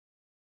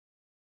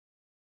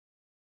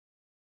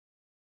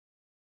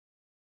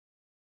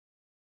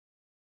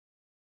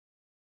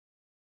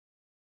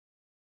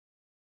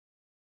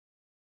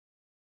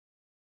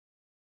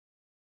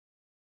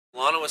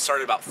Lanna was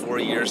started about 4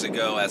 years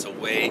ago as a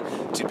way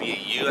to be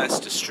a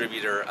U.S.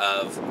 distributor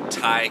of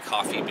Thai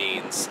coffee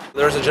beans.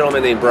 There was a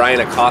gentleman named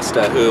Brian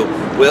Acosta who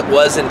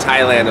was in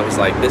Thailand and was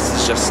like, this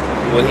is just,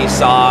 when he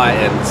saw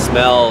and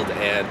smelled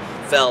and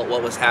felt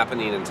what was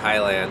happening in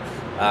Thailand,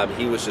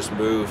 he was just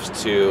moved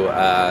to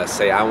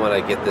say, I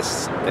want to get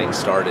this thing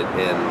started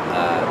in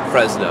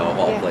Fresno, of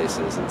all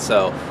places. And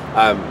so,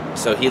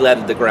 so he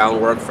led the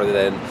groundwork for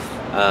then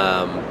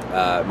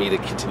me to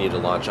continue to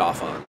launch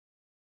off on.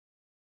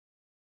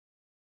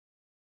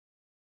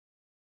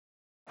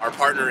 Our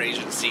partner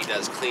agency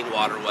does clean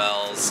water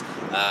wells,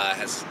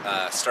 has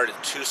started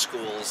 2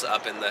 schools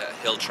up in the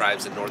hill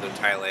tribes in northern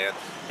Thailand,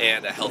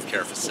 and a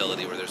healthcare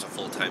facility where there's a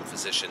full-time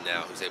physician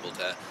now who's able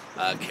to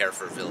care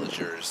for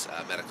villagers'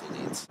 medical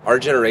needs. Our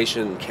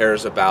generation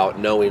cares about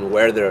knowing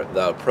where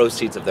the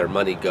proceeds of their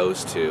money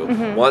goes to,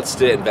 wants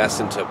to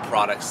invest into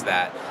products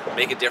that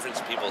make a difference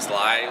in people's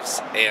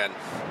lives, and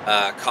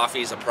coffee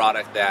is a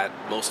product that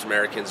most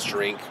Americans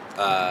drink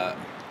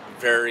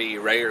very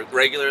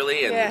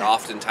regularly and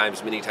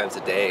oftentimes many times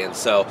a day, and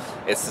so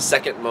it's the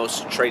second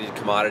most traded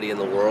commodity in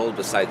the world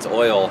besides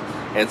oil,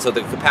 and so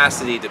the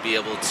capacity to be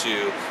able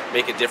to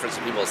make a difference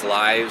in people's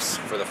lives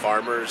for the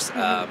farmers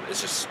is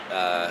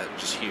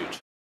just huge.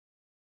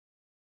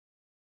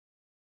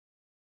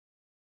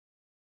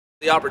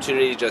 The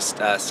opportunity just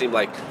seemed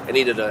like I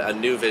needed a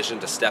new vision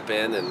to step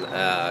in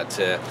and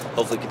to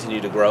hopefully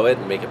continue to grow it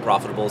and make it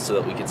profitable so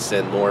that we could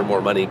send more and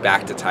more money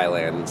back to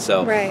Thailand. And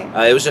so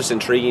it was just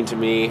intriguing to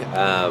me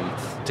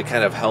to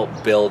kind of help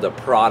build a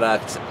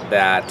product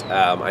that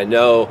I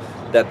know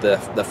that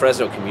the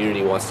Fresno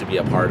community wants to be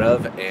a part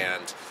of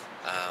and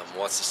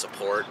wants to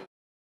support.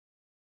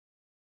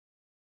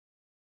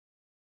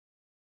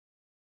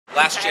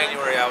 Last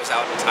January I was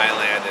out in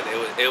Thailand,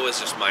 and it was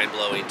just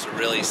mind-blowing to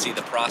really see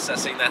the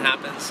processing that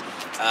happens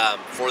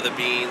for the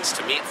beans,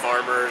 to meet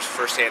farmers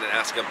firsthand and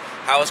ask them,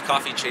 how has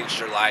coffee changed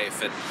your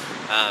life? And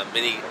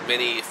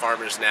many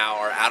farmers now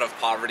are out of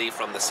poverty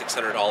from the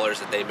 $600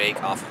 that they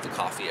make off of the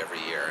coffee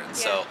every year. And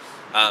so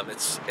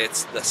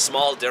it's the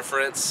small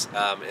difference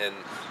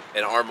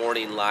in our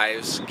morning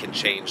lives can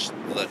change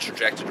the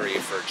trajectory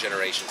for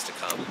generations to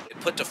come. It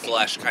put to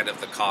flesh kind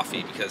of the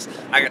coffee, because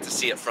I got to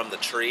see it from the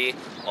tree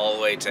all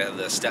the way to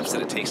the steps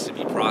that it takes to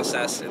be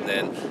processed, and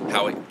then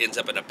how it ends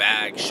up in a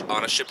bag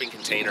on a shipping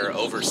container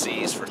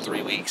overseas for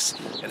 3 weeks,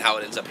 and how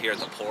it ends up here at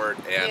the port,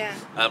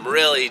 and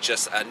really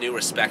just a new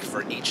respect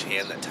for each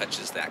hand that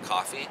touches that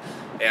coffee,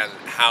 and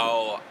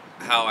how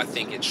I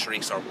think it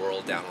shrinks our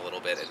world down a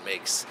little bit and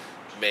makes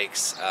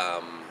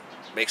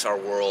our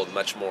world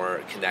much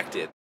more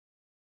connected.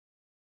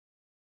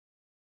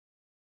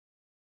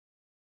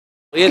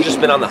 We had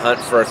just been on the hunt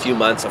for a few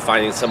months of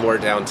finding somewhere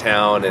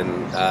downtown,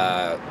 and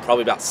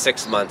probably about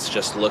 6 months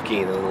just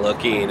looking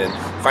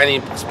and finding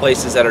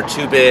places that are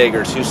too big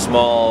or too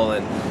small.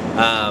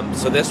 And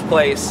so this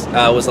place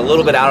was a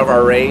little bit out of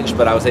our range,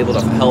 but I was able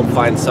to help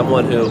find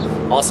someone who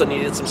also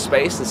needed some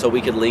space, and so we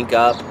could link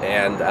up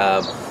and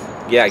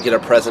get a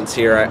presence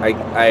here.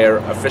 I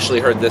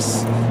officially heard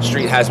this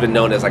street has been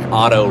known as like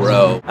Auto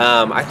Row.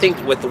 I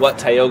think with what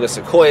Tioga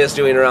Sequoia is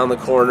doing around the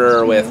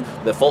corner, with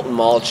the Fulton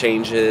Mall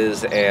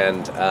changes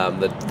and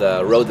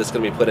the road that's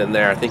going to be put in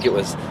there, I think it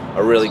was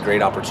a really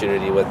great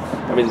opportunity.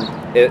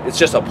 It's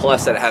just a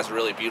plus that it has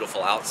really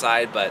beautiful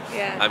outside, but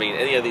I mean,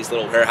 any of these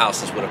little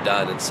warehouses would have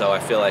done, and so I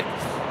feel like,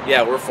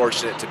 we're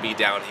fortunate to be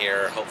down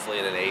here, hopefully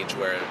in an age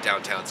where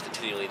downtown's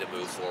continuing to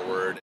move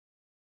forward.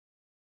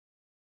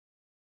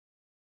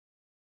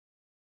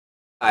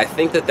 I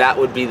think that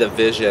would be the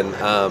vision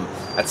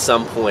at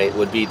some point,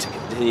 would be to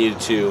continue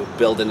to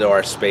build into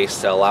our space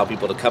to allow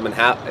people to come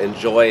and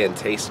enjoy and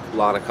taste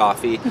Lanna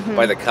coffee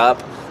by the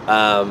cup.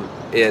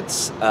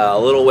 It's a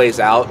little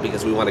ways out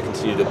because we want to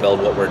continue to build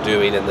what we're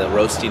doing in the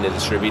roasting and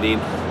distributing.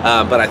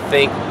 But I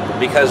think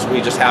because we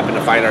just happen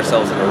to find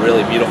ourselves in a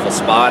really beautiful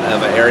spot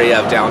of an area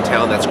of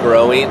downtown that's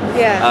growing,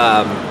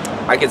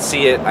 I could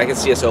see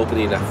us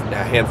opening a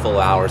handful of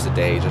hours a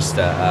day just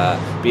to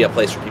be a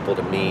place for people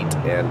to meet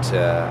and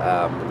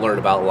to learn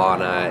about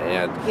Lanna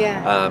and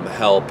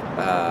help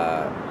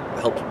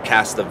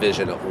cast the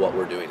vision of what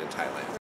we're doing in Thailand.